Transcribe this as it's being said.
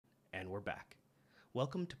we're back.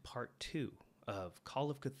 Welcome to part 2 of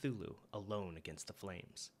Call of Cthulhu, Alone Against the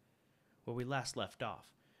Flames. Where we last left off,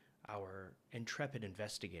 our intrepid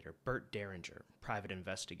investigator, Burt Derringer, private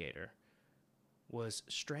investigator, was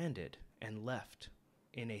stranded and left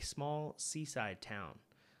in a small seaside town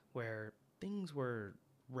where things were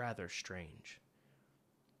rather strange.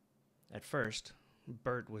 At first,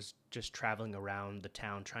 Burt was just traveling around the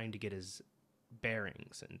town trying to get his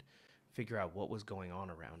bearings and figure out what was going on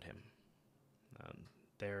around him.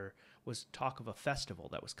 There was talk of a festival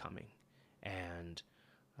that was coming, and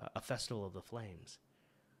a festival of the flames.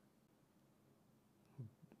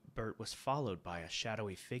 Burt was followed by a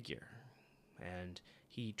shadowy figure, and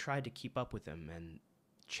he tried to keep up with him and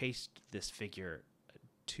chased this figure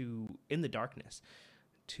in the darkness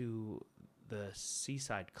to the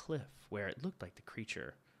seaside cliff where it looked like the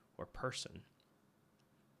creature or person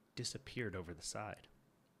disappeared over the side.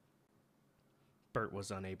 Burt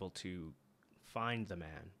was unable to find the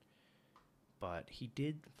man, but he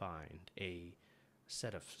did find a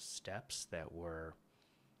set of steps that were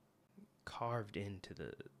carved into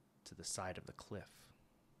the side of the cliff.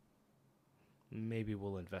 Maybe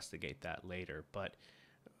we'll investigate that later, but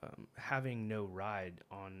having no ride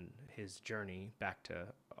on his journey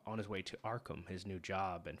on his way to Arkham, his new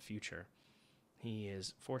job and future, he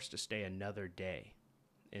is forced to stay another day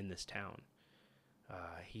in this town.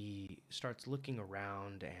 He starts looking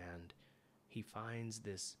around and he finds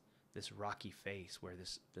this rocky face where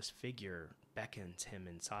this figure beckons him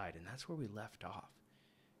inside, and that's where we left off.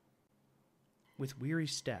 With weary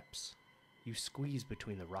steps, you squeeze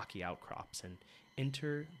between the rocky outcrops and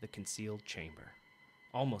enter the concealed chamber,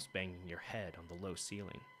 almost banging your head on the low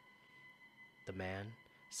ceiling. The man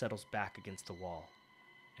settles back against the wall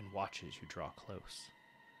and watches you draw close.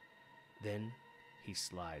 Then he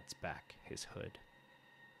slides back his hood.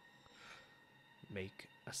 Make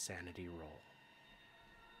a sanity roll.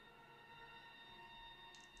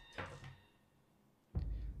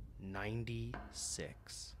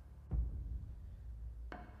 96.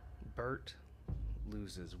 Burt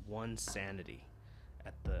loses 1 sanity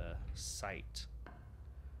at the sight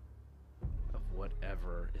of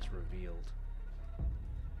whatever is revealed.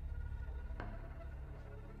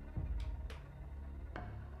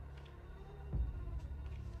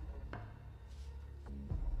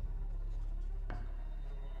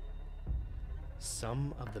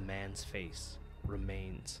 Some of the man's face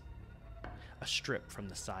remains. A strip from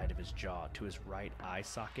the side of his jaw to his right eye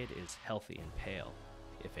socket is healthy and pale,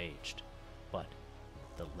 if aged, but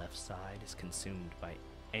the left side is consumed by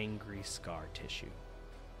angry scar tissue.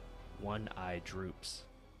 One eye droops,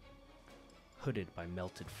 hooded by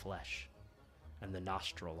melted flesh, and the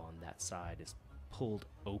nostril on that side is pulled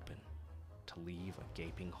open to leave a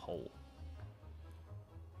gaping hole.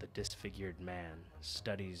 The disfigured man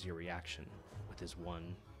studies your reaction with his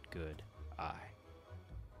one good eye.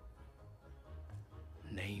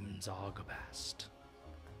 Name's Argobast.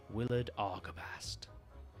 Willard Argobast.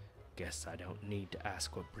 Guess I don't need to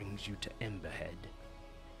ask what brings you to Emberhead.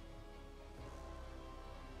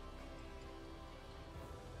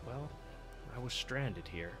 Well, I was stranded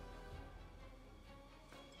here.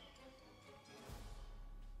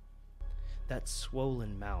 That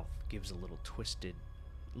swollen mouth gives a little twist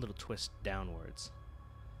downwards.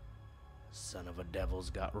 Son of a devil's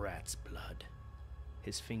got rat's blood.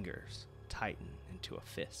 His fingers tighten into a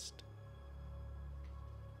fist.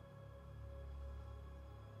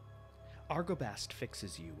 Argobast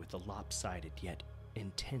fixes you with a lopsided yet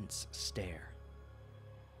intense stare.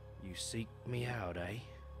 You seek me out, eh?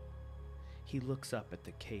 He looks up at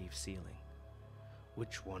the cave ceiling.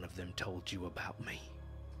 Which one of them told you about me?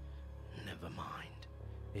 Never mind.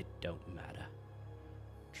 It don't matter.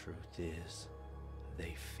 Truth is,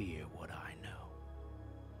 they fear what I know.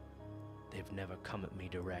 They've never come at me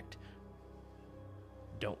direct.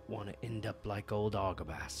 Don't want to end up like old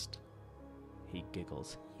Argobast. He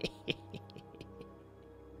giggles.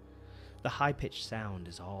 The high-pitched sound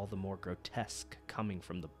is all the more grotesque coming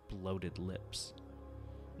from the bloated lips.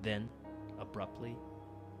 Then, abruptly,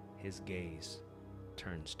 his gaze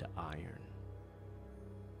turns to iron.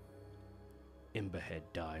 Emberhead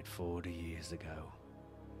died 40 years ago,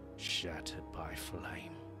 shattered by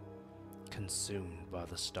flame, consumed by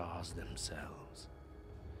the stars themselves.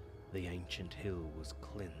 The ancient hill was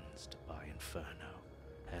cleansed by inferno,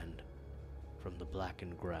 and from the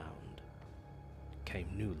blackened ground came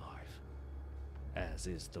new life, as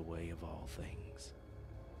is the way of all things.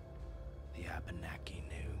 The Abenaki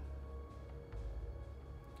knew.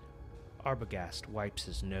 Arbogast wipes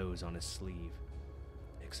his nose on his sleeve.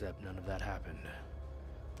 Except none of that happened.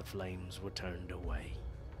 The flames were turned away.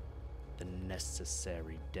 the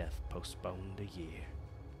necessary death postponed a year,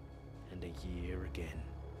 and a year again.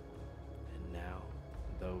 And now,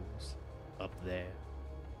 those up there,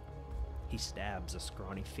 he stabs a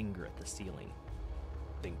scrawny finger at the ceiling,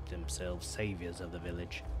 think themselves saviors of the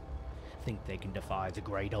village, think they can defy the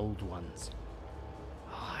great old ones.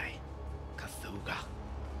 Aye, Cthulhu.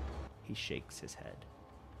 He shakes his head.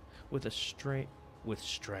 With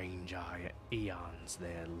strange eons,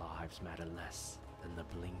 their lives matter less than the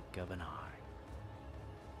blink of an eye.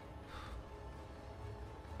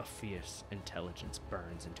 A fierce intelligence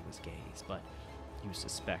burns into his gaze, but you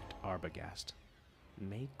suspect Arbogast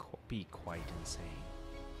may be quite insane.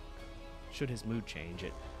 Should his mood change,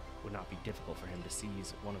 it would not be difficult for him to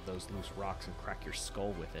seize one of those loose rocks and crack your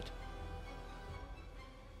skull with it.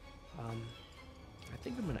 I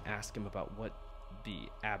think I'm going to ask him about what the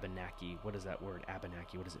Abenaki, what is that word,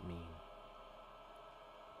 Abenaki, what does it mean?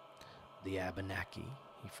 The Abenaki,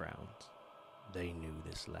 he frowns. They knew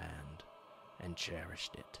this land and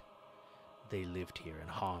cherished it. They lived here in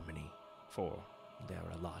harmony for their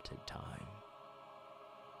allotted time.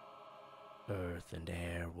 Earth and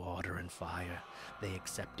air, water and fire, they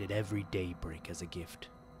accepted every daybreak as a gift,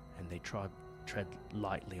 and they tread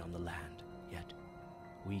lightly on the land. Yet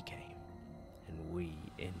we came, and we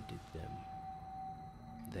ended them.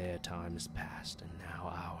 Their time is past, and now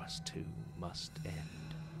ours too must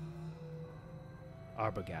end.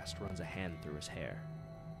 Arbogast runs a hand through his hair.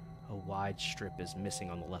 A wide strip is missing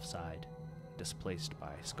on the left side, displaced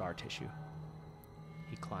by scar tissue.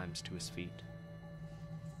 He climbs to his feet.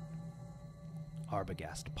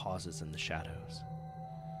 Arbogast pauses in the shadows.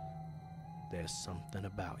 There's something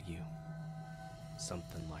about you.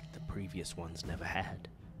 Something like the previous ones never had.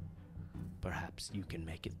 Perhaps you can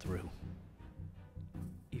make it through.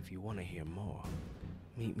 If you want to hear more,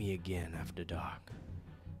 meet me again after dark.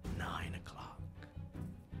 9 o'clock.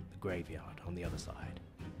 The graveyard on the other side.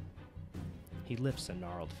 He lifts a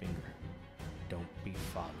gnarled finger. Don't be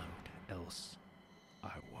followed, else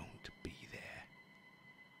I won't be there.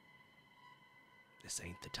 This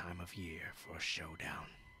ain't the time of year for a showdown.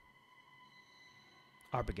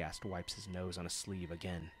 Arbogast wipes his nose on his sleeve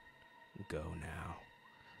again. Go now.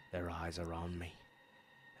 Their eyes are on me.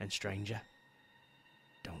 And stranger,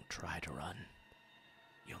 don't try to run.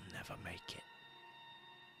 You'll never make it.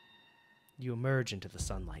 You emerge into the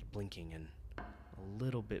sunlight, blinking and a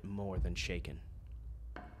little bit more than shaken.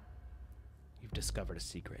 You've discovered a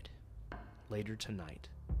secret. Later tonight,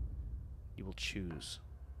 you will choose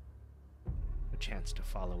a chance to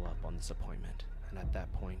follow up on this appointment. And at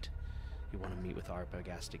that point, you want to meet with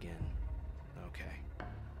Arbogast again. Okay.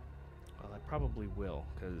 Well, I probably will,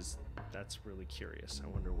 because that's really curious. I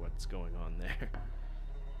wonder what's going on there.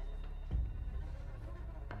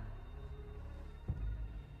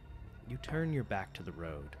 You turn your back to the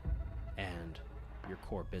road and your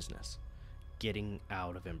core business, getting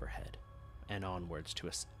out of Emberhead and onwards to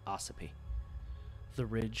Ossipee. The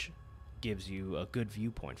ridge gives you a good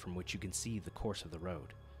viewpoint from which you can see the course of the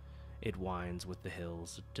road. It winds with the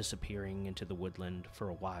hills, disappearing into the woodland for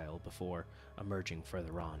a while before emerging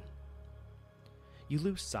further on. You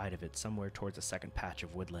lose sight of it somewhere towards a second patch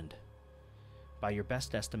of woodland. By your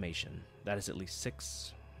best estimation, that is at least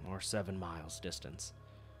 6 or 7 miles distance.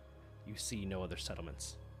 You see no other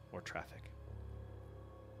settlements or traffic.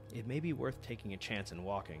 It may be worth taking a chance and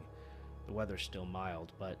walking. The weather's still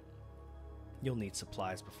mild, but you'll need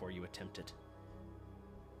supplies before you attempt it.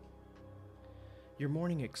 Your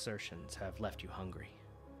morning exertions have left you hungry.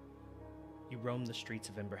 You roam the streets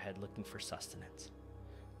of Emberhead looking for sustenance.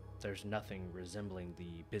 There's nothing resembling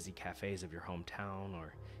the busy cafes of your hometown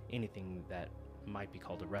or anything that might be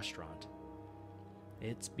called a restaurant.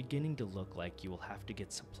 It's beginning to look like you will have to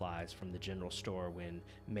get supplies from the general store when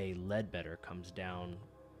May Ledbetter comes down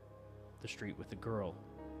the street with a girl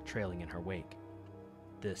trailing in her wake.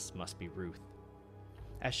 This must be Ruth.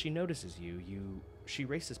 As she notices she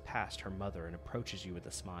races past her mother and approaches you with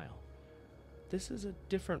a smile. This is a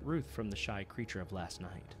different Ruth from the shy creature of last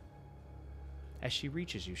night. As she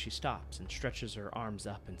reaches you, she stops and stretches her arms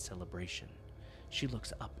up in celebration. She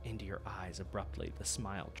looks up into your eyes abruptly. The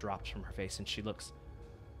smile drops from her face and she looks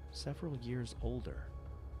several years older.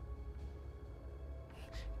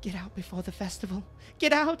 Get out before the festival!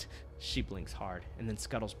 Get out! She blinks hard and then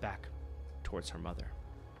scuttles back towards her mother.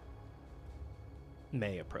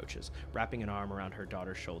 May approaches, wrapping an arm around her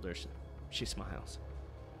daughter's shoulders. She smiles.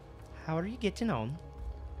 How are you getting on?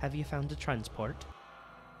 Have you found a transport?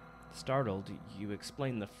 Startled, you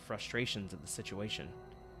explain the frustrations of the situation.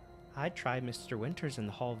 I'd try Mr. Winters in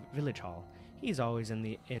the village hall. He's always in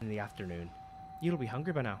the afternoon. You'll be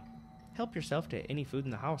hungry by now. Help yourself to any food in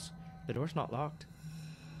the house. The door's not locked.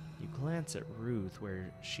 You glance at Ruth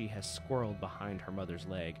where she has squirreled behind her mother's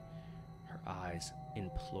leg. Her eyes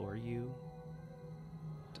implore you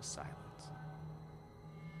to silence.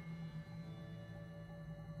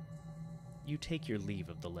 You take your leave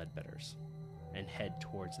of the Ledbetters and head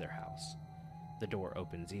towards their house. The door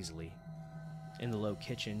opens easily. In the low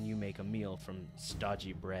kitchen, you make a meal from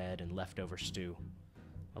stodgy bread and leftover stew.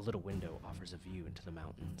 A little window offers a view into the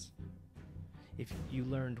mountains. If you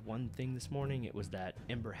learned one thing this morning, it was that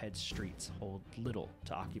Emberhead streets hold little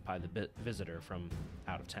to occupy the visitor from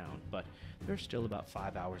out of town, but there's still about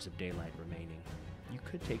 5 hours of daylight remaining. You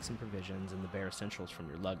could take some provisions and the bare essentials from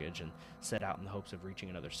your luggage and set out in the hopes of reaching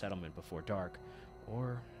another settlement before dark,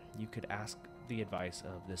 or you could ask the advice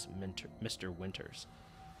of this Mr. Winters.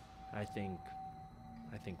 I think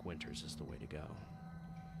Winters is the way to go.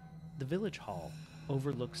 The village hall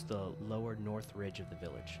overlooks the lower north ridge of the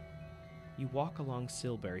village. You walk along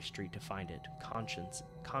Silbury Street to find it,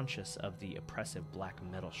 conscious of the oppressive black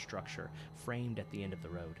metal structure framed at the end of the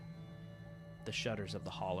road. The shutters of the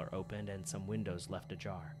hall are opened and some windows left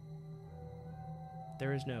ajar.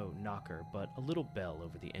 There is no knocker, but a little bell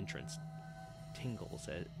over the entrance tinkles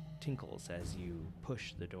as you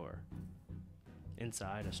push the door.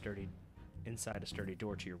 Inside a sturdy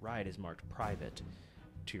door to your right is marked private.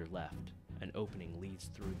 To your left, an opening leads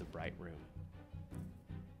through the bright room.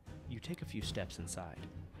 You take a few steps inside.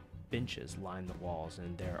 Benches line the walls,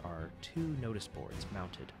 and there are 2 notice boards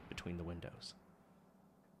mounted between the windows.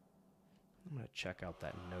 I'm going to check out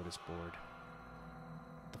that notice board.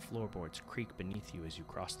 The floorboards creak beneath you as you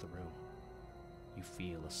cross the room. You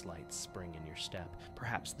feel a slight spring in your step.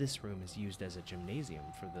 Perhaps this room is used as a gymnasium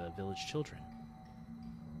for the village children.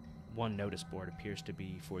 One notice board appears to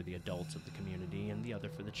be for the adults of the community and the other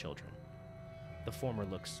for the children. The former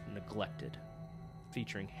looks neglected,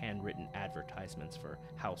 featuring handwritten advertisements for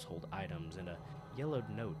household items and a yellowed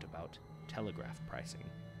note about telegraph pricing.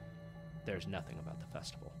 There's nothing about the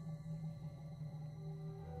festival.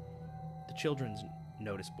 The children's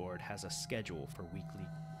notice board has a schedule for weekly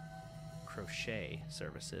crochet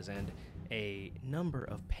services and a number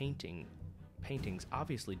of paintings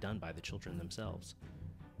obviously done by the children themselves.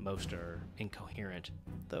 Most are incoherent,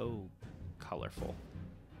 though colorful.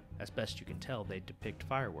 As best you can tell, they depict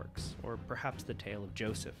fireworks, or perhaps the tale of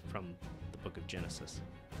Joseph from the book of Genesis.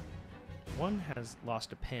 One has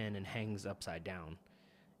lost a pen and hangs upside down.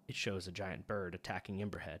 It shows a giant bird attacking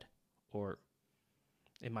Emberhead, or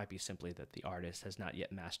it might be simply that the artist has not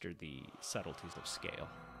yet mastered the subtleties of scale.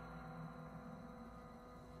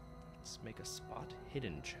 Let's make a spot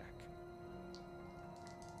hidden check.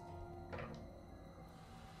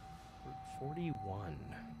 41.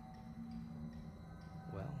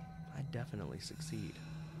 Well, I definitely succeed.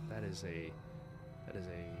 That is a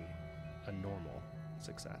normal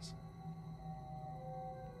success.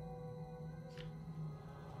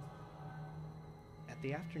 As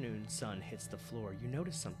the afternoon sun hits the floor, you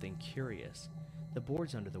notice something curious. The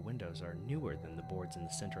boards under the windows are newer than the boards in the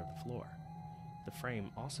center of the floor. The frame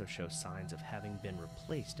also shows signs of having been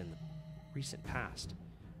replaced in the recent past.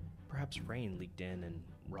 Perhaps rain leaked in and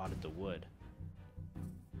rotted the wood.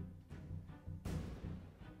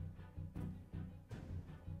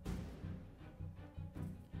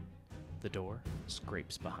 The door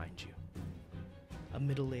scrapes behind you. A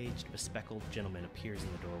middle-aged, bespectacled gentleman appears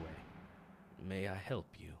in the doorway. "May I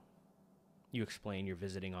help you?" You explain you're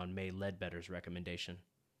visiting on May Ledbetter's recommendation.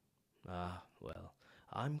 Well,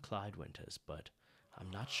 I'm Clyde Winters, but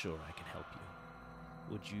I'm not sure I can help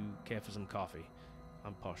you. Would you care for some coffee?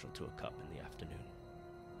 I'm partial to a cup in the afternoon."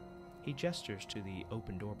 He gestures to the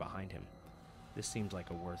open door behind him. This seems like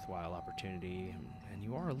a worthwhile opportunity, and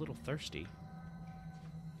you are a little thirsty.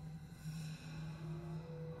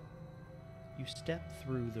 You step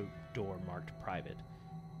through the door marked private.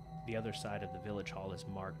 The other side of the village hall is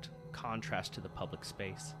marked contrast to the public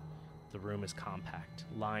space. The room is compact,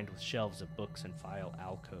 lined with shelves of books and file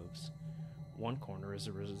alcoves. One corner is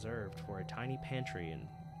reserved for a tiny pantry and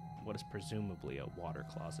what is presumably a water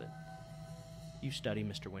closet. You study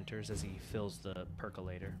Mr. Winters as he fills the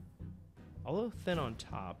percolator. Although thin on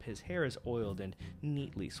top, his hair is oiled and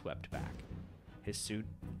neatly swept back. His suit,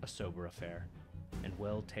 a sober affair, and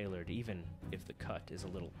well-tailored even if the cut is a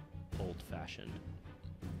little old-fashioned.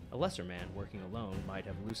 A lesser man working alone might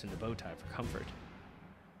have loosened a bow tie for comfort.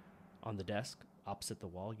 On the desk, opposite the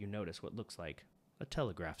wall, you notice what looks like a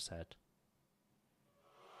telegraph set.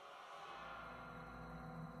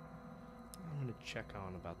 I'm going to check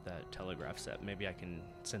on about that telegraph set. Maybe I can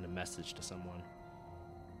send a message to someone.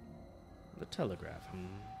 The telegraph,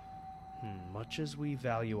 Much as we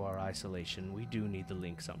value our isolation, we do need the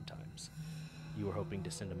link sometimes. You were hoping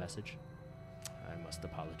to send a message? I'm must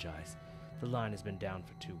apologize. The line has been down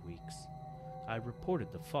for 2 weeks. I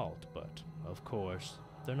reported the fault, but, of course,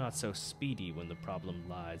 they're not so speedy when the problem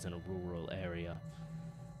lies in a rural area.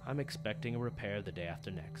 I'm expecting a repair the day after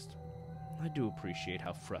next. I do appreciate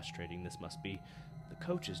how frustrating this must be. The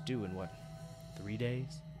coach is due in, 3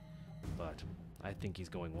 days? But I think he's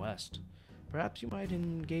going west. Perhaps you might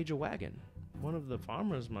engage a wagon. One of the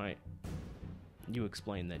farmers might... You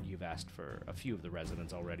explain that you've asked for a few of the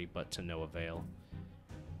residents already, but to no avail.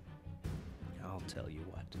 I'll tell you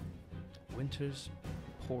what. Winters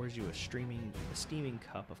pours you a steaming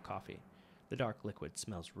cup of coffee. The dark liquid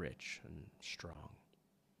smells rich and strong.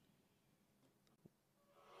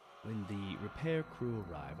 When the repair crew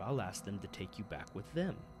arrive, I'll ask them to take you back with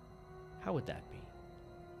them. How would that be?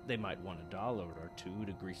 They might want $1 or $2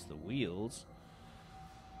 to grease the wheels.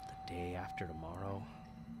 The day after tomorrow.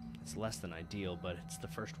 It's less than ideal, but it's the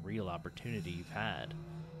first real opportunity you've had.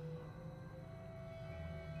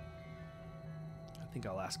 I think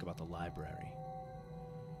I'll ask about the library.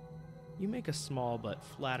 You make a small but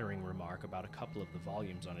flattering remark about a couple of the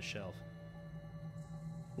volumes on a shelf.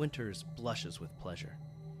 Winters blushes with pleasure.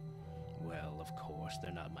 Well, of course,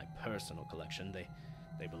 they're not my personal collection. They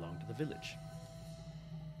belong to the village.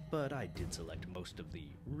 But I did select most of the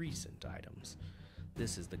recent items.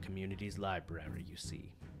 This is the community's library, you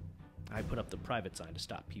see. I put up the private sign to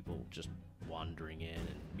stop people just wandering in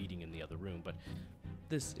and meeting in the other room, but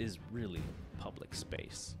this is really a public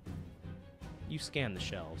space. You scan the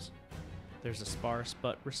shelves. There's a sparse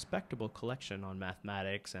but respectable collection on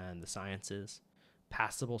mathematics and the sciences,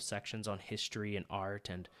 passable sections on history and art,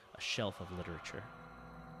 and a shelf of literature.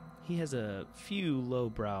 He has a few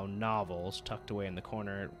lowbrow novels tucked away in the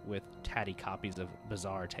corner with tatty copies of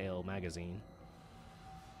Bizarre Tale magazine.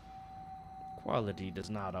 Quality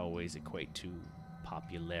does not always equate to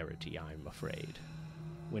popularity, I'm afraid.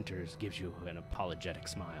 Winters gives you an apologetic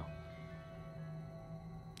smile.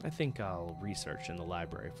 I think I'll research in the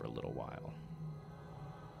library for a little while.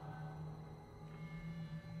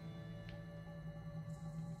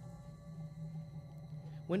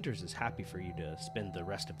 Winters is happy for you to spend the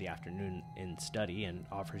rest of the afternoon in study and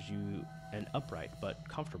offers you an upright but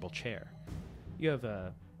comfortable chair. You have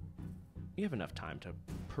enough time to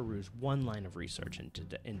peruse one line of research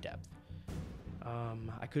in depth.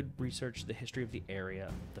 I could research the history of the area,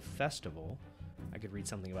 the festival. I could read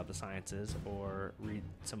something about the sciences or read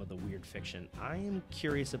some of the weird fiction. I am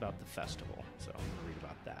curious about the festival, so I'm going to read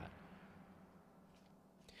about that.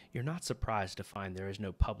 You're not surprised to find there is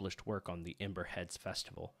no published work on the Emberhead's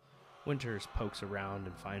festival. Winters pokes around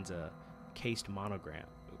and finds a cased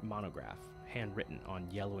monograph handwritten on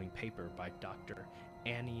yellowing paper by Dr.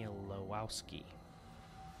 Anielowski.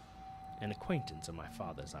 An acquaintance of my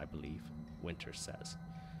father's, I believe, Winters says.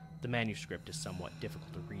 The manuscript is somewhat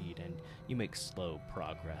difficult to read, and you make slow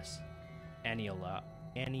progress.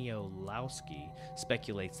 Anielowski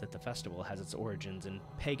speculates that the festival has its origins in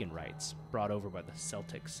pagan rites brought over by the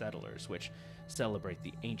Celtic settlers, which celebrate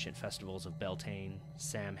the ancient festivals of Beltane,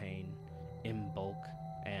 Samhain, Imbolc,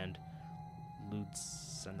 and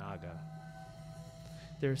Ludsanaga.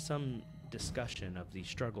 There is some discussion of the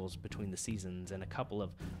struggles between the seasons and a couple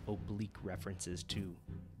of oblique references to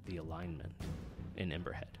the alignment in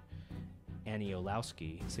Emberhead.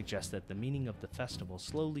 Anielowski suggests that the meaning of the festival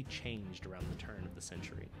slowly changed around the turn of the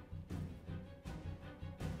century.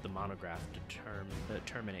 The monograph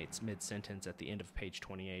terminates mid-sentence at the end of page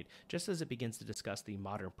 28, just as it begins to discuss the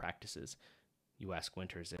modern practices. You ask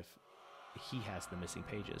Winters if he has the missing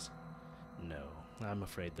pages. No, I'm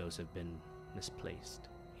afraid those have been misplaced,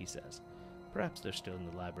 he says. Perhaps they're still in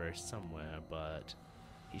the library somewhere, but...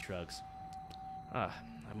 He shrugs. I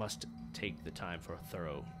must take the time for a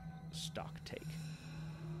thorough stock take.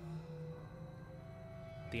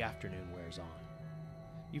 The afternoon wears on.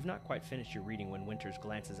 You've not quite finished your reading when Winters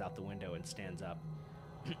glances out the window and stands up.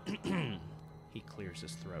 He clears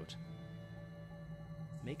his throat.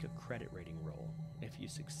 Make a credit rating roll. If you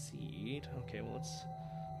succeed... Okay, well,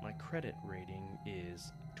 my credit rating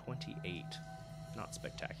is 28. Not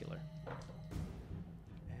spectacular.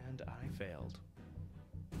 And I failed.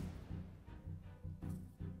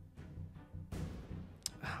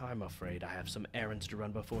 I'm afraid I have some errands to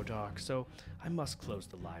run before dark, so I must close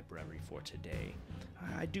the library for today.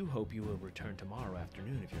 I do hope you will return tomorrow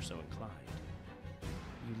afternoon if you're so inclined.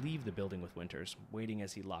 You leave the building with Winters, waiting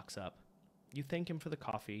as he locks up. You thank him for the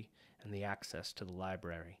coffee and the access to the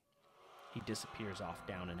library. He disappears off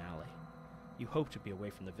down an alley. You hope to be away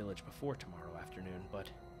from the village before tomorrow afternoon, but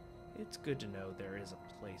it's good to know there is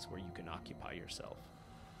a place where you can occupy yourself.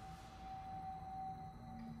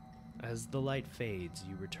 As the light fades,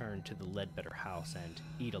 you return to the Ledbetter house and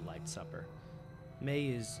eat a light supper. May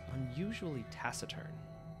is unusually taciturn.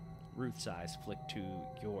 Ruth's eyes flick to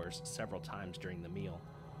yours several times during the meal.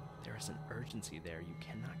 There is an urgency there you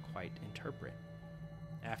cannot quite interpret.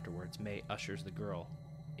 Afterwards, May ushers the girl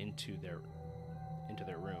into their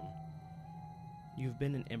room. You've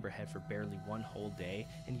been in Emberhead for barely one whole day,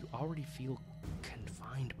 and you already feel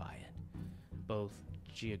confined by it, both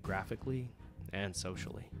geographically and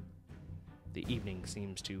socially. The evening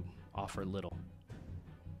seems to offer little.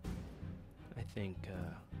 I think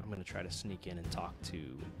I'm going to try to sneak in and talk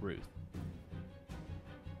to Ruth.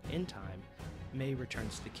 In time, May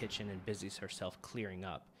returns to the kitchen and busies herself clearing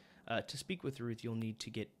up. To speak with Ruth, you'll need to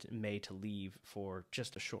get May to leave for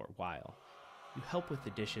just a short while. You help with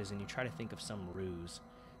the dishes and you try to think of some ruse.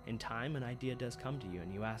 In time, an idea does come to you,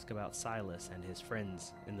 and you ask about Silas and his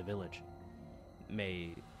friends in the village.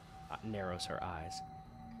 May narrows her eyes.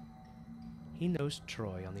 He knows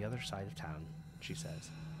Troy on the other side of town, she says.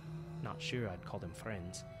 Not sure I'd call them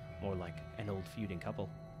friends, more like an old feuding couple.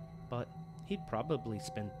 But he'd probably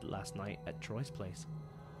spent last night at Troy's place.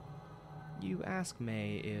 You ask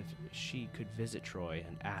May if she could visit Troy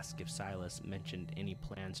and ask if Silas mentioned any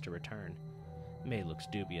plans to return. May looks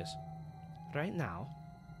dubious. Right now?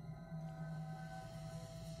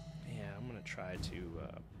 Yeah, I'm gonna try to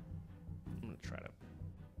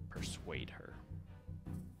persuade her.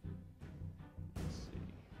 Let's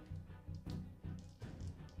see.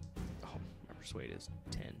 Oh, my persuade is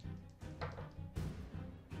 10.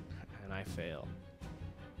 And I fail.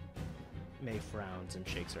 May frowns and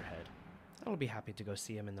shakes her head. I'll be happy to go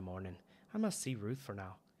see him in the morning. I must see Ruth for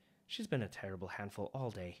now. She's been a terrible handful all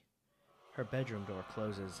day. Her bedroom door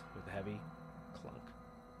closes with a heavy clunk.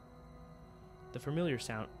 The familiar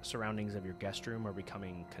surroundings of your guest room are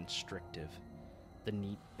becoming constrictive. The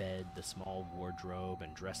neat bed, the small wardrobe,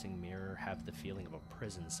 and dressing mirror have the feeling of a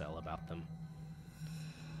prison cell about them.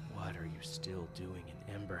 What are you still doing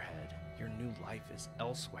in Emberhead? Your new life is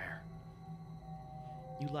elsewhere.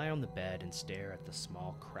 You lie on the bed and stare at the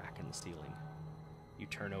small crack in the ceiling. You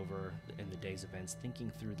turn over in the day's events,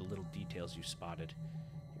 thinking through the little details you spotted.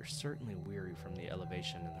 You're certainly weary from the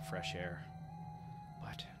elevation and the fresh air.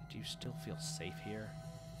 But do you still feel safe here?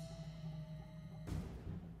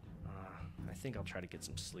 I think I'll try to get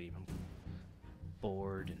some sleep. I'm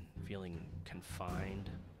bored and feeling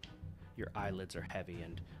confined. Your eyelids are heavy,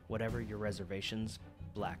 and whatever your reservations,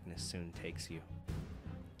 blackness soon takes you.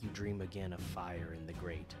 You dream again of fire in the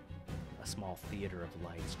grate, a small theater of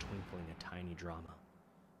lights twinkling a tiny drama.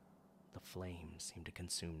 The flames seem to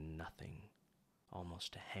consume nothing,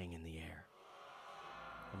 almost to hang in the air.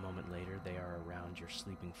 A moment later, they are around your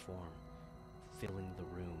sleeping form, filling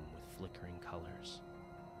the room with flickering colors.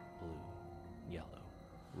 Blue, yellow,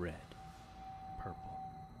 red, purple.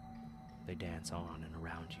 They dance on and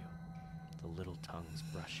around you. The little tongues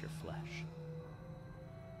brush your flesh.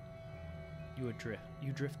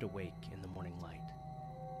 You drift awake in the morning light.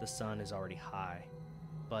 The sun is already high,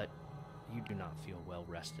 but you do not feel well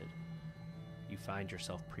rested. You find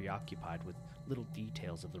yourself preoccupied with little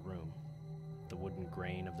details of the room. The wooden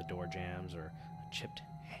grain of the door jambs or a chipped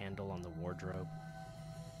handle on the wardrobe.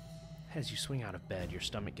 As you swing out of bed, your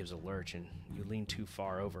stomach gives a lurch and you lean too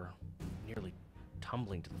far over, nearly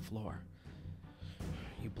tumbling to the floor.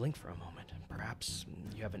 You blink for a moment. Perhaps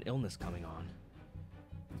you have an illness coming on.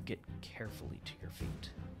 You get carefully to your feet.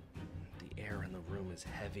 The air in the room is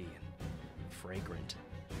heavy and fragrant.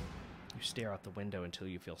 You stare out the window until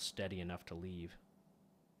you feel steady enough to leave.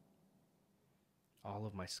 All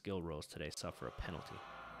of my skill rolls today suffer a penalty.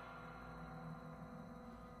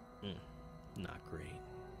 Not great.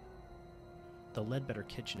 The Ledbetter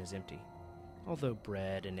kitchen is empty. Although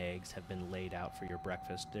bread and eggs have been laid out for your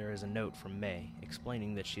breakfast, there is a note from May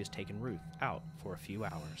explaining that she has taken Ruth out for a few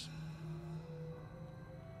hours.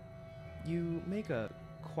 You make a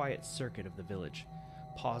quiet circuit of the village,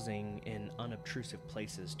 pausing in unobtrusive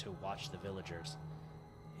places to watch the villagers.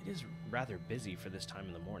 It is rather busy for this time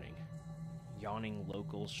in the morning. Yawning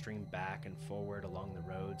locals stream back and forward along the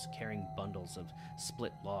roads, carrying bundles of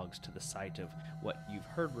split logs to the site of what you've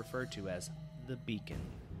heard referred to as the beacon.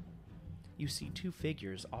 You see two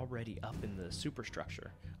figures already up in the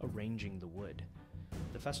superstructure, arranging the wood.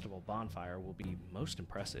 The festival bonfire will be most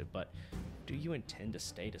impressive, but do you intend to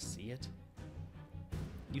stay to see it?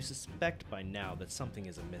 You suspect by now that something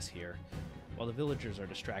is amiss here, while the villagers are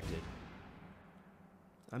distracted.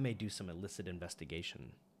 I may do some illicit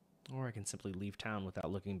investigation, or I can simply leave town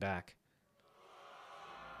without looking back.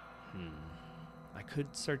 I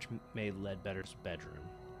could search May Ledbetter's bedroom.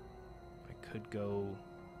 I could go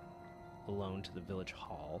alone to the village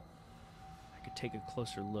hall. I could take a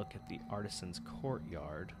closer look at the artisan's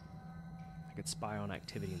courtyard. I could spy on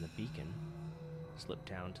activity in the beacon. slip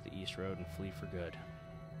down to the east road and flee for good.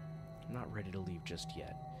 I'm not ready to leave just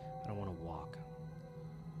yet. I don't want to walk.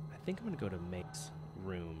 I think I'm going to go to May's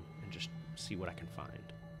room and just see what I can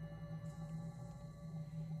find.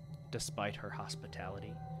 Despite her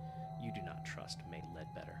hospitality, you do not trust May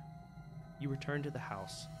Ledbetter. You return to the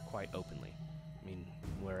house quite openly. I mean,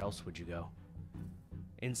 where else would you go?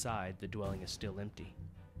 Inside, the dwelling is still empty.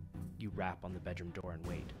 You rap on the bedroom door and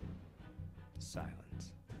wait.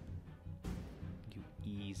 Silence. You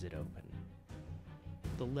ease it open.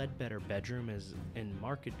 The Ledbetter bedroom is in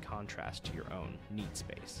marked contrast to your own neat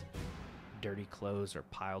space. Dirty clothes are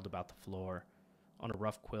piled about the floor. On a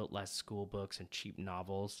rough quilt lies school books and cheap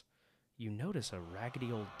novels. You notice a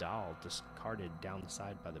raggedy old doll discarded down the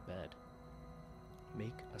side by the bed.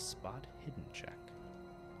 Make a spot hidden check.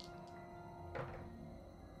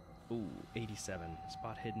 Ooh, 87.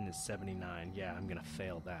 Spot hidden is 79. Yeah, I'm gonna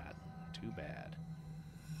fail that. Too bad.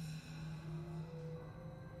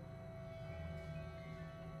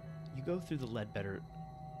 You go through the Ledbetter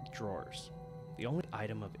drawers. The only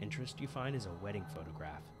item of interest you find is a wedding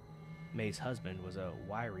photograph. May's husband was a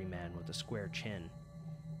wiry man with a square chin.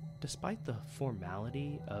 Despite the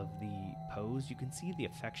formality of the pose, you can see the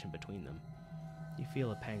affection between them. You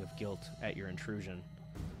feel a pang of guilt at your intrusion.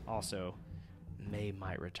 Also, May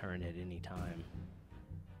might return at any time.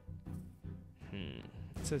 It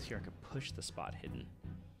says here I could push the spot hidden.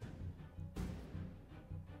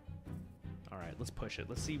 Alright, let's push it.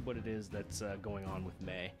 Let's see what it is that's going on with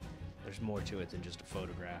May. There's more to it than just a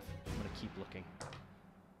photograph. I'm going to keep looking.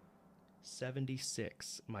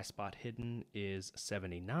 76. My spot hidden is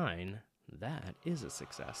 79. That is a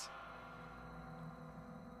success.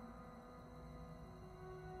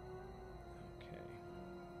 Okay.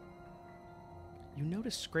 You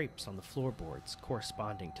notice scrapes on the floorboards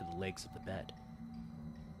corresponding to the legs of the bed.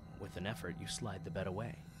 With an effort, you slide the bed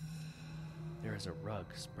away. There is a rug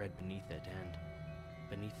spread beneath it, and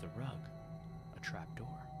beneath the rug, a trapdoor.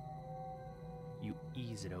 You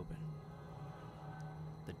ease it open.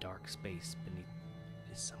 The dark space beneath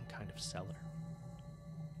is some kind of cellar.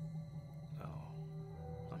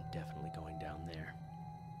 Oh, I'm definitely going down there.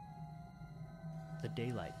 The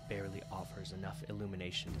daylight barely offers enough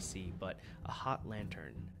illumination to see, but a hot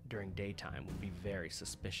lantern during daytime would be very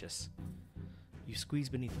suspicious. You squeeze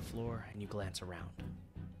beneath the floor and you glance around.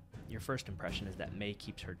 Your first impression is that May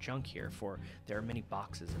keeps her junk here, for there are many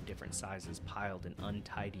boxes of different sizes piled in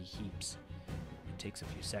untidy heaps. It takes a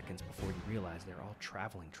few seconds before you realize they're all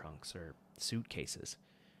traveling trunks or suitcases.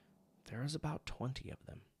 There is about 20 of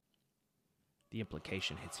them. The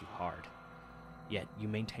implication hits you hard, yet you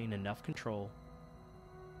maintain enough control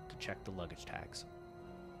to check the luggage tags.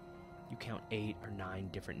 You count 8 or 9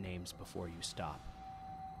 different names before you stop.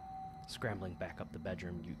 Scrambling back up the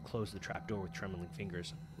bedroom, you close the trapdoor with trembling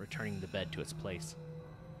fingers, returning the bed to its place.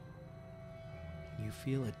 You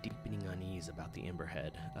feel a deepening unease about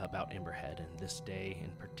Emberhead, and this day in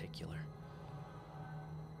particular.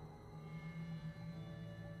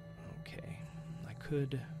 Okay, I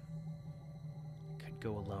could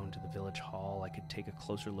go alone to the village hall. I could take a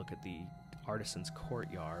closer look at the artisan's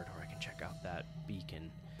courtyard, or I can check out that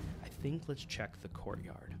beacon. I think let's check the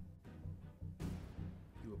courtyard.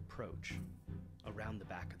 You approach around the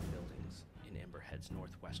back of the buildings in Emberhead's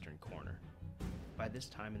northwestern corner. By this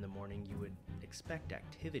time in the morning, you would expect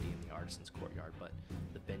activity in the artisan's courtyard, but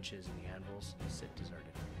the benches and the anvils sit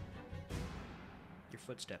deserted. Your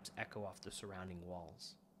footsteps echo off the surrounding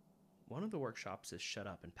walls. One of the workshops is shut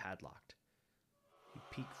up and padlocked. You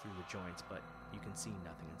peek through the joints, but you can see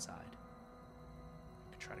nothing inside.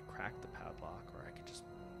 I could try to crack the padlock, or I could just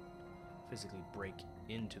physically break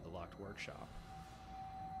into the locked workshop.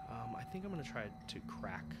 I think I'm going to try to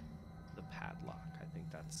crack the padlock. I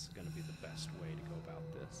think that's going to be the best way to go about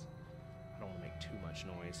this. I don't want to make too much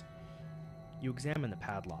noise. You examine the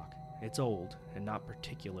padlock. It's old and not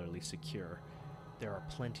particularly secure. There are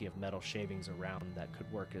plenty of metal shavings around that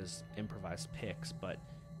could work as improvised picks, but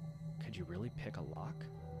could you really pick a lock?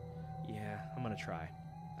 Yeah, I'm going to try.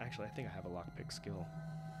 Actually, I think I have a lockpick skill.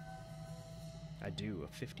 I do,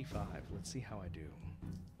 a 55. Let's see how I do.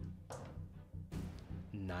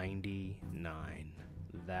 99.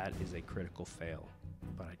 That is a critical fail,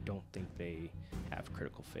 but I don't think they have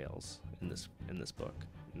critical fails in this book.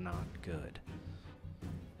 Not good.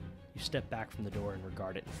 You step back from the door and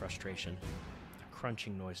regard it in frustration. A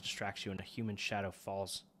crunching noise distracts you, and a human shadow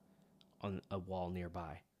falls on a wall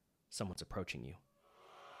nearby. Someone's approaching you.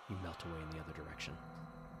 You melt away in the other direction.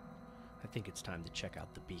 I think it's time to check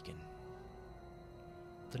out the beacon.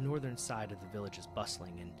 The northern side of the village is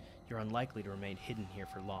bustling, and you're unlikely to remain hidden here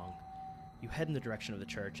for long. You head in the direction of the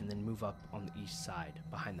church and then move up on the east side,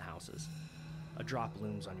 behind the houses. A A drop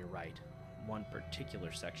looms on your right. One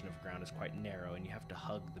particular section of ground is quite narrow, and you have to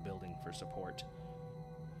hug the building for support.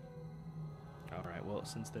 Alright, well,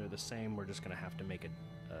 since they're the same, we're just going to have to make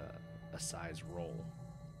a size roll.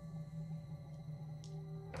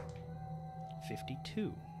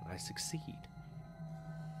 52. I succeed.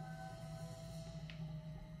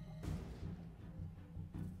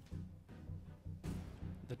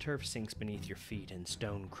 The turf sinks beneath your feet and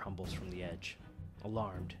stone crumbles from the edge.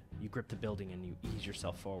 Alarmed, you grip the building and you ease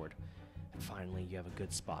yourself forward. And finally, you have a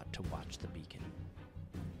good spot to watch the beacon.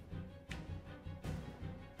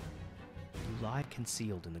 You lie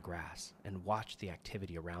concealed in the grass and watch the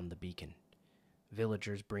activity around the beacon.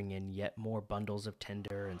 Villagers bring in yet more bundles of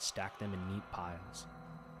tinder and stack them in neat piles.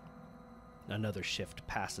 Another shift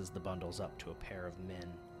passes the bundles up to a pair of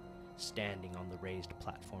men standing on the raised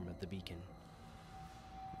platform of the beacon.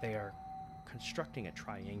 They are constructing a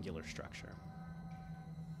triangular structure,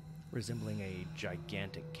 resembling a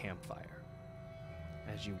gigantic campfire.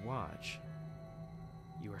 As you watch,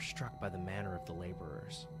 you are struck by the manner of the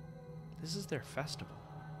laborers. This is their festival.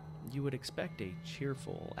 You would expect a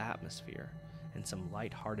cheerful atmosphere and some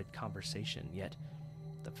light-hearted conversation, yet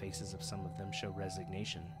the faces of some of them show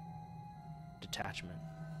resignation, detachment,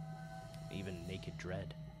 even naked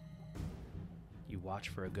dread. You watch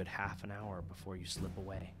for a good half an hour before you slip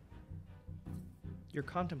away. You're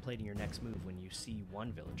contemplating your next move when you see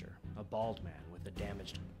one villager, a bald man with a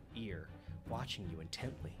damaged ear, watching you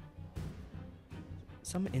intently.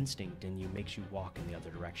 Some instinct in you makes you walk in the other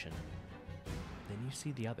direction. Then you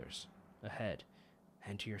see the others, ahead,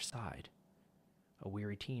 and to your side. A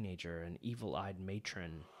weary teenager, an evil-eyed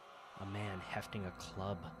matron, a man hefting a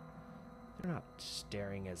club. They're not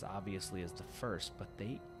staring as obviously as the first, but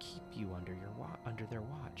they keep you under their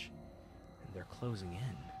watch, and they're closing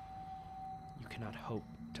in. You cannot hope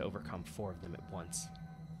to overcome 4 of them at once.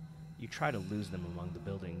 You try to lose them among the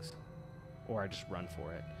buildings, or I just run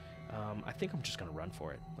for it. I think I'm just gonna run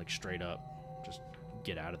for it, like straight up, just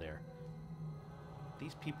get out of there.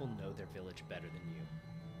 These people know their village better than you.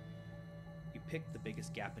 You pick the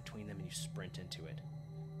biggest gap between them and you sprint into it.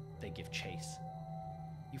 They give chase.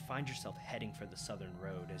 You find yourself heading for the southern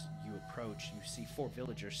road. As you approach, you see 4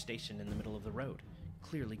 villagers stationed in the middle of the road,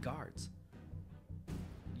 clearly guards.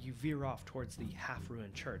 You veer off towards the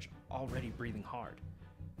half-ruined church, already breathing hard.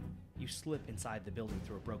 You slip inside the building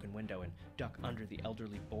through a broken window and duck under the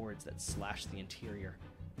elderly boards that slash the interior,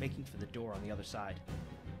 making for the door on the other side.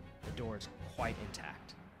 The door is quite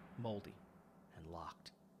intact, moldy, and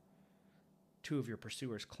locked. 2 of your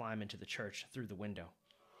pursuers climb into the church through the window.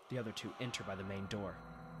 The other 2 enter by the main door.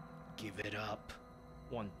 "Give it up."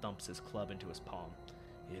 One thumps his club into his palm.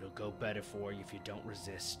 "It'll go better for you if you don't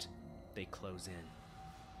resist." They close in.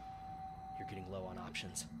 You're getting low on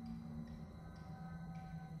options.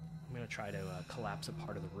 I'm going to try to collapse a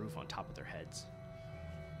part of the roof on top of their heads.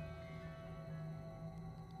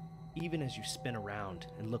 Even as you spin around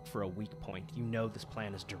and look for a weak point, you know this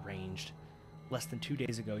plan is deranged. Less than 2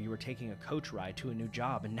 days ago, you were taking a coach ride to a new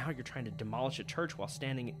job, and now you're trying to demolish a church while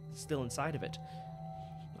standing still inside of it.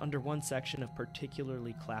 Under one section of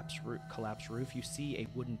particularly collapsed roof, you see a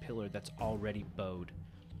wooden pillar that's already bowed.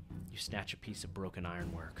 You snatch a piece of broken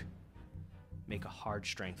ironwork. Make a hard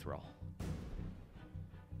strength roll.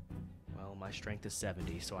 Well, my strength is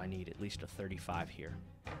 70, so I need at least a 35 here.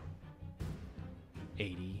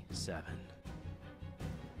 87.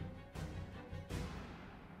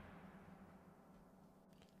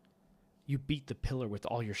 You beat the pillar with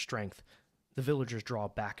all your strength. The villagers draw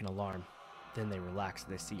back in alarm. Then they relax as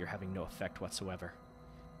they see you're having no effect whatsoever.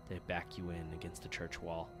 They back you in against the church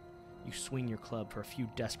wall. You swing your club for a few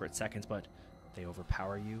desperate seconds, but they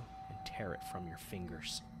overpower you and tear it from your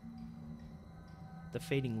fingers. The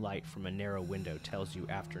fading light from a narrow window tells you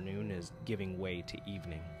afternoon is giving way to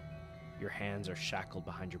evening. Your hands are shackled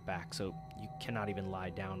behind your back, so you cannot even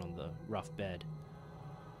lie down on the rough bed.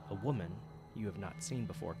 A woman you have not seen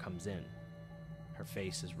before comes in. Her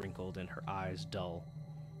face is wrinkled and her eyes dull.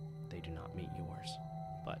 They do not meet yours,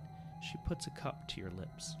 but she puts a cup to your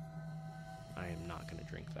lips. I am not going to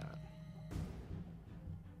drink that.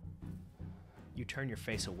 You turn your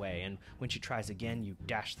face away, and when she tries again, you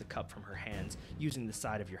dash the cup from her hands, using the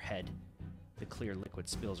side of your head. The clear liquid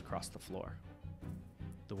spills across the floor.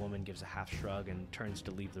 The woman gives a half shrug and turns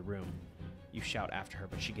to leave the room. You shout after her,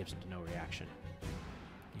 but she gives no reaction.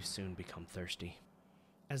 You soon become thirsty.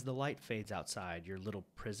 As the light fades outside, your little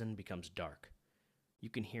prison becomes dark. You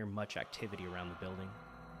can hear much activity around the building.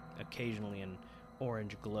 Occasionally, an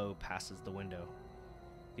orange glow passes the window.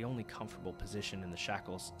 The only comfortable position in the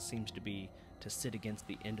shackles seems to be to sit against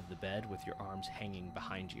the end of the bed with your arms hanging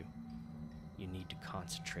behind you. You need to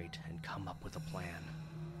concentrate and come up with a plan.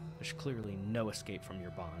 There's clearly no escape from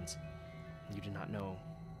your bonds. You do not know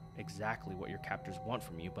exactly what your captors want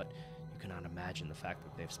from you, but you cannot imagine the fact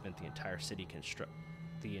that they've spent the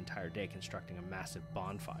entire day constructing a massive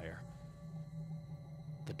bonfire.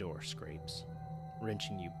 The door scrapes,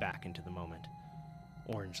 wrenching you back into the moment.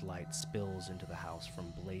 Orange light spills into the house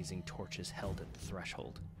from blazing torches held at the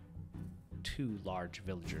threshold. 2 large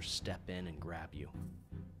villagers step in and grab you.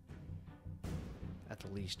 At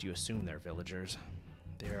the least, you assume they're villagers.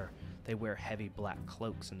 They wear heavy black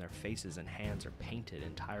cloaks, and their faces and hands are painted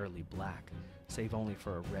entirely black, save only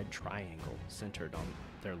for a red triangle centered on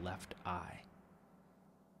their left eye.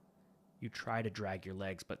 You try to drag your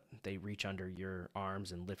legs, but they reach under your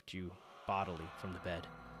arms and lift you bodily from the bed.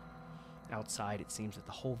 Outside, it seems that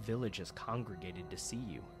the whole village has congregated to see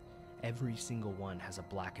you. Every single one has a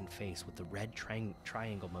blackened face with the red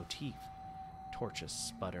triangle motif. Torches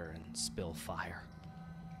sputter and spill fire.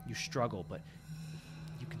 You struggle, but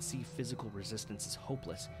you can see physical resistance is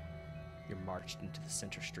hopeless. You're marched into the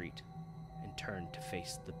center street and turned to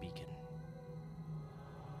face the beacon.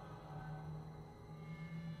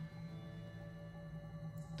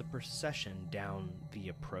 The procession down the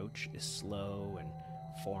approach is slow and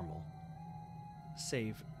formal,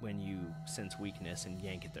 save when you sense weakness and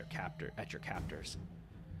yank at your captors.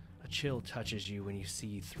 A chill touches you when you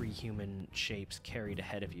see 3 human shapes carried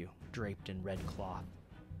ahead of you, draped in red cloth.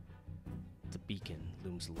 The beacon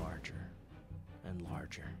looms larger and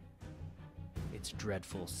larger, its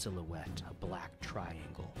dreadful silhouette a black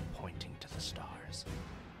triangle pointing to the stars.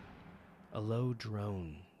 A low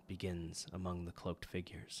drone begins among the cloaked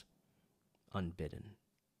figures. Unbidden,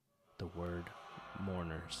 the word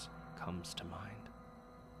mourners comes to mind.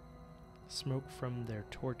 Smoke from their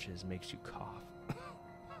torches makes you cough.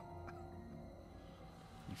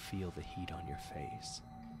 You feel the heat on your face.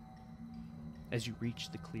 As you reach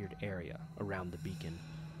the cleared area around the beacon,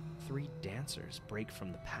 3 dancers break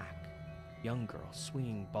from the pack. Young girls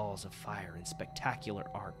swinging balls of fire in spectacular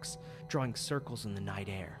arcs, drawing circles in the night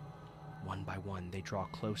air. One by one, they draw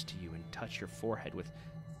close to you and touch your forehead with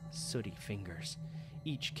sooty fingers.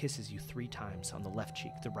 Each kisses you 3 times on the left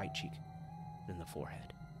cheek, the right cheek, then the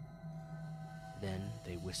forehead. Then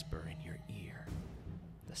they whisper in your ear.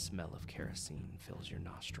 The smell of kerosene fills your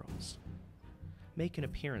nostrils. Make an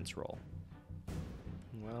appearance roll.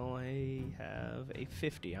 Well, I have a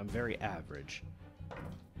 50. I'm very average.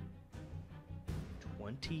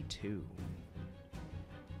 22.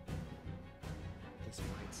 This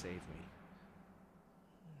might save me.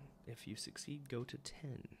 If you succeed, go to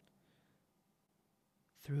 10.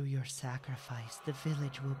 Through your sacrifice, the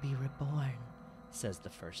village will be reborn, says the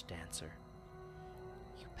first dancer.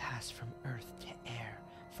 You pass from earth to air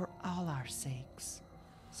for all our sakes,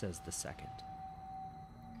 says the second.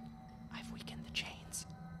 I've weakened the chains,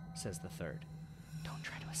 says the third. Don't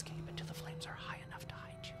try to escape until the flames are high enough to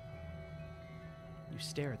hide you. You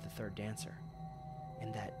stare at the third dancer.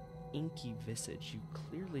 In that inky visage, you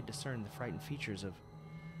clearly discern the frightened features of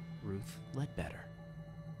Ruth Ledbetter.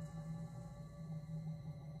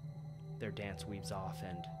 Their dance weaves off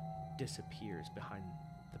and disappears behind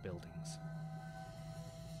the buildings.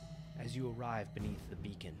 As you arrive beneath the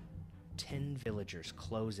beacon, 10 villagers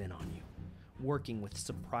close in on you. Working with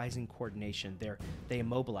surprising coordination, they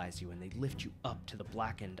immobilize you and they lift you up to the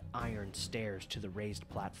blackened iron stairs to the raised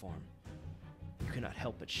platform. You cannot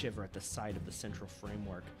help but shiver at the sight of the central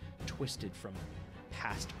framework, twisted from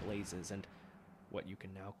past blazes and what you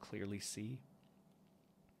can now clearly see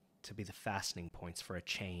to be the fastening points for a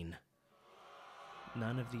chain.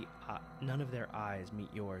 None of their eyes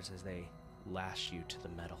meet yours as they lash you to the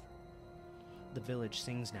metal. The village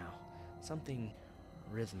sings now, something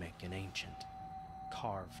rhythmic and ancient,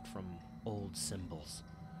 carved from old symbols.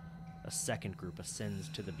 A second group ascends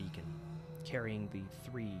to the beacon, carrying the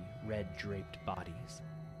 3 red-draped bodies.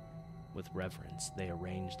 With reverence, they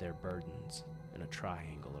arrange their burdens in a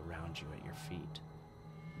triangle around you at your feet.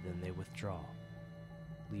 Then they withdraw,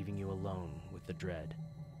 leaving you alone with the dread,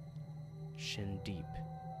 shin deep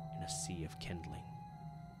in a sea of kindling.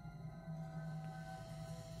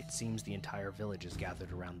 It seems the entire village is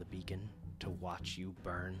gathered around the beacon to watch you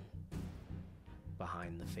burn.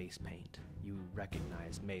 Behind the face paint, you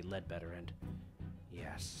recognize May Ledbetter and,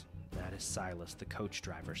 yes, that is Silas, the coach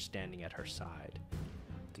driver, standing at her side.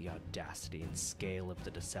 The audacity and scale of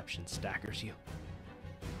the deception staggers you.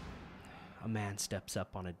 A man steps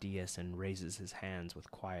up on a dais and raises his hands with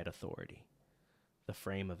quiet authority. The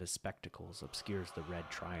frame of his spectacles obscures the red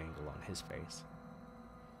triangle on his face.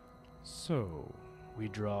 So, we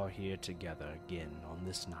draw here together again on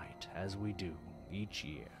this night, as we do each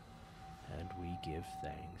year, and we give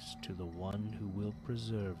thanks to the one who will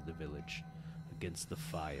preserve the village against the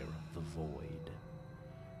fire of the void.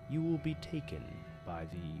 You will be taken by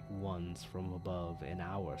the ones from above in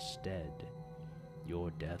our stead.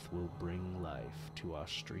 Your death will bring life to our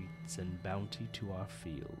streets and bounty to our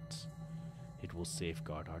fields. It will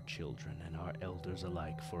safeguard our children and our elders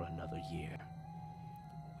alike for another year.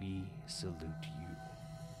 We salute you.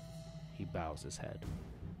 He bows his head.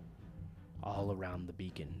 All around the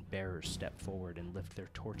beacon, bearers step forward and lift their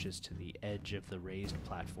torches to the edge of the raised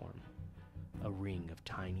platform. A ring of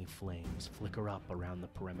tiny flames flicker up around the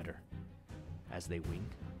perimeter. As they wink,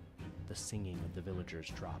 the singing of the villagers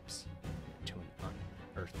drops to an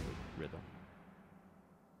unearthly rhythm.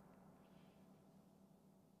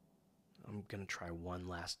 I'm gonna try one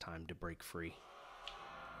last time to break free.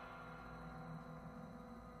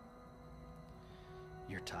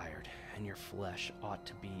 You're tired, and your flesh ought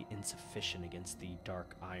to be insufficient against the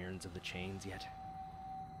dark irons of the chains, yet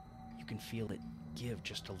you can feel it give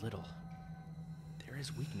just a little. There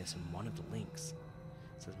is weakness in one of the links.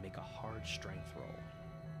 It says make a hard strength roll.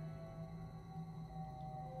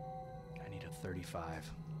 I need a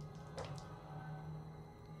 35.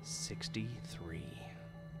 63.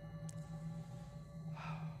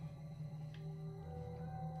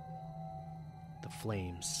 The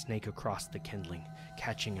flames snake across the kindling,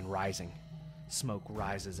 catching and rising. Smoke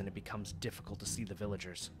rises and it becomes difficult to see the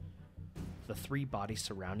villagers. The three bodies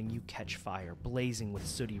surrounding you catch fire, blazing with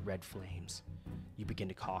sooty red flames. You begin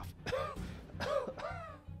to cough.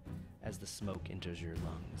 As the smoke enters your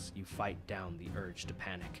lungs, you fight down the urge to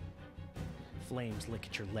panic. Flames lick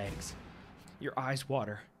at your legs. Your eyes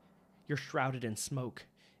water. You're shrouded in smoke.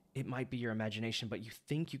 It might be your imagination, but you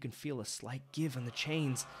think you can feel a slight give on the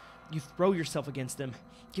chains. You throw yourself against them,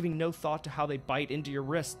 giving no thought to how they bite into your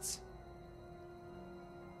wrists.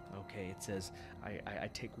 Okay, it says I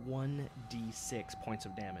take 1d6 points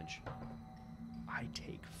of damage. I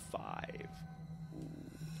take 5.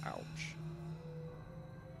 Ooh, ouch.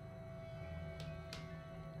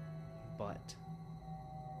 But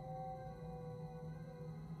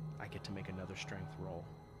I get to make another strength roll.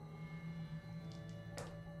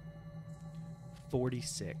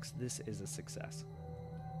 46. This is a success.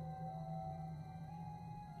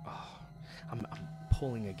 I'm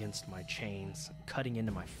pulling against my chains, cutting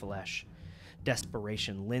into my flesh.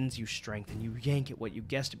 Desperation lends you strength, and you yank at what you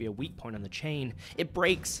guess to be a weak point on the chain. It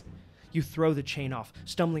breaks. You throw the chain off,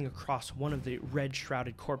 stumbling across one of the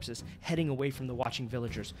red-shrouded corpses, heading away from the watching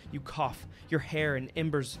villagers. You cough. Your hair and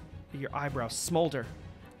embers of your eyebrows smolder.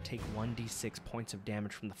 Take 1d6 points of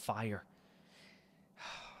damage from the fire.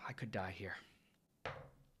 I could die here.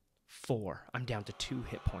 4. I'm down to 2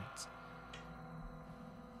 hit points.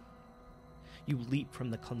 You leap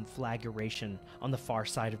from the conflagration on the far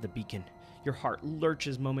side of the beacon. Your heart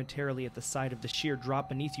lurches momentarily at the sight of the sheer drop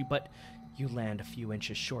beneath you, but you land a few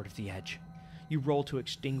inches short of the edge. You roll to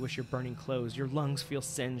extinguish your burning clothes. Your lungs feel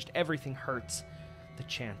singed. Everything hurts. The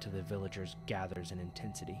chant of the villagers gathers in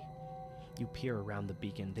intensity. You peer around the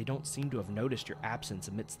beacon. They don't seem to have noticed your absence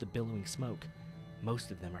amidst the billowing smoke.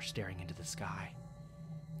 Most of them are staring into the sky.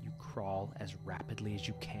 You crawl as rapidly as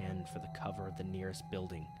you can for the cover of the nearest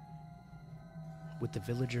building. With the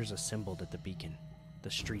villagers assembled at the beacon,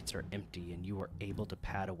 the streets are empty and you are able to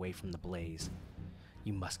pad away from the blaze.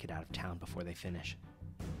 You must get out of town before they finish.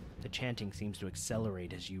 The chanting seems to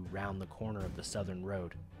accelerate as you round the corner of the southern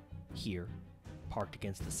road. Here, parked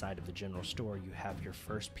against the side of the general store, you have your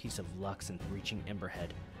first piece of luck since reaching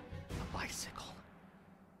Emberhead, a bicycle.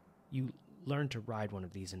 You learn to ride one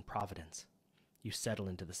of these in Providence. You settle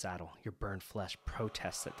into the saddle. Your burned flesh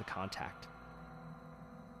protests at the contact.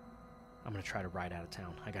 I'm going to try to ride out of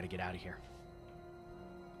town. I got to get out of here.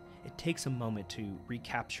 It takes a moment to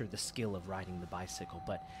recapture the skill of riding the bicycle,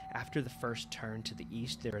 but after the first turn to the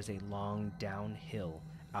east, there is a long downhill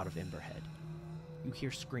out of Emberhead. You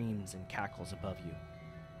hear screams and cackles above you,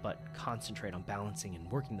 but concentrate on balancing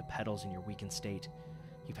and working the pedals in your weakened state.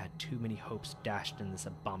 You've had too many hopes dashed in this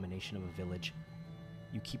abomination of a village.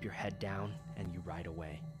 You keep your head down and you ride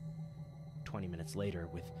away. 20 minutes later,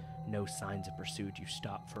 with no signs of pursuit, you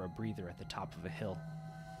stop for a breather at the top of a hill.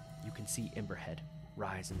 You can see Emberhead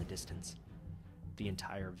rise in the distance. The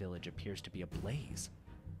entire village appears to be ablaze.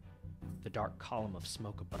 The dark column of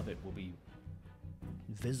smoke above it will be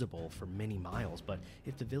visible for many miles, but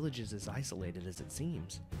if the village is as isolated as it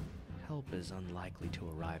seems, help is unlikely to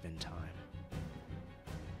arrive in time.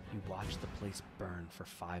 You watch the place burn for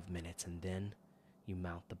 5 minutes, and then you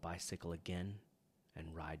mount the bicycle again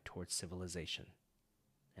and ride towards civilization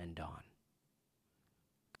and dawn.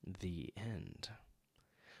 The end.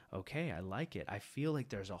 Okay, I like it. I feel like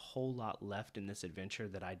there's a whole lot left in this adventure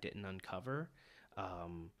that I didn't uncover.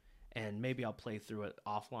 Um, and maybe I'll play through it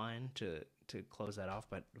offline to close that off.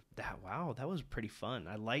 But that wow, that was pretty fun.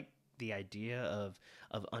 I like the idea of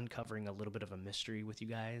uncovering a little bit of a mystery with you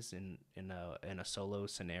guys in a solo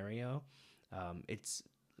scenario. It's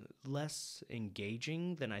less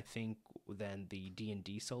engaging than I think than the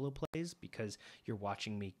D&D solo plays because you're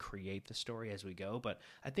watching me create the story as we go, but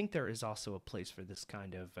I think there is also a place for this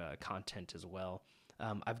kind of content as well.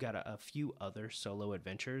 I've got a few other solo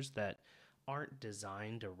adventures that aren't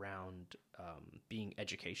designed around being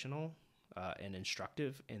educational and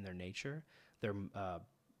instructive in their nature.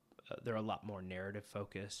 They're a lot more narrative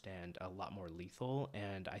focused and a lot more lethal,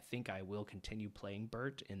 and I think I will continue playing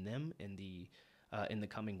Burt in them in the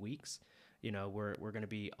coming weeks. You know, we're going to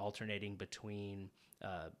be alternating between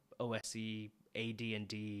OSE,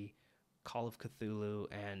 AD&D, Call of Cthulhu,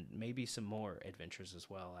 and maybe some more adventures as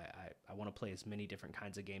well. I want to play as many different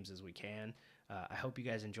kinds of games as we can. I hope you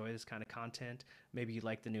guys enjoy this kind of content. Maybe you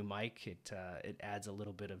like the new mic. It adds a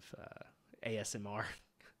little bit of ASMR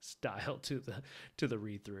style to the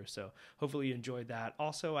read through. So hopefully you enjoyed that.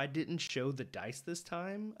 Also, I didn't show the dice this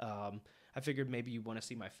time. I figured maybe you want to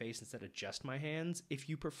see my face instead of just my hands. If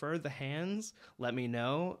you prefer the hands, let me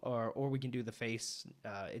know, or we can do the face.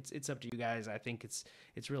 It's up to you guys. I think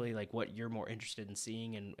it's really like what you're more interested in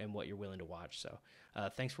seeing and what you're willing to watch. So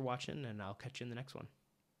thanks for watching, and I'll catch you in the next one.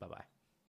 Bye bye.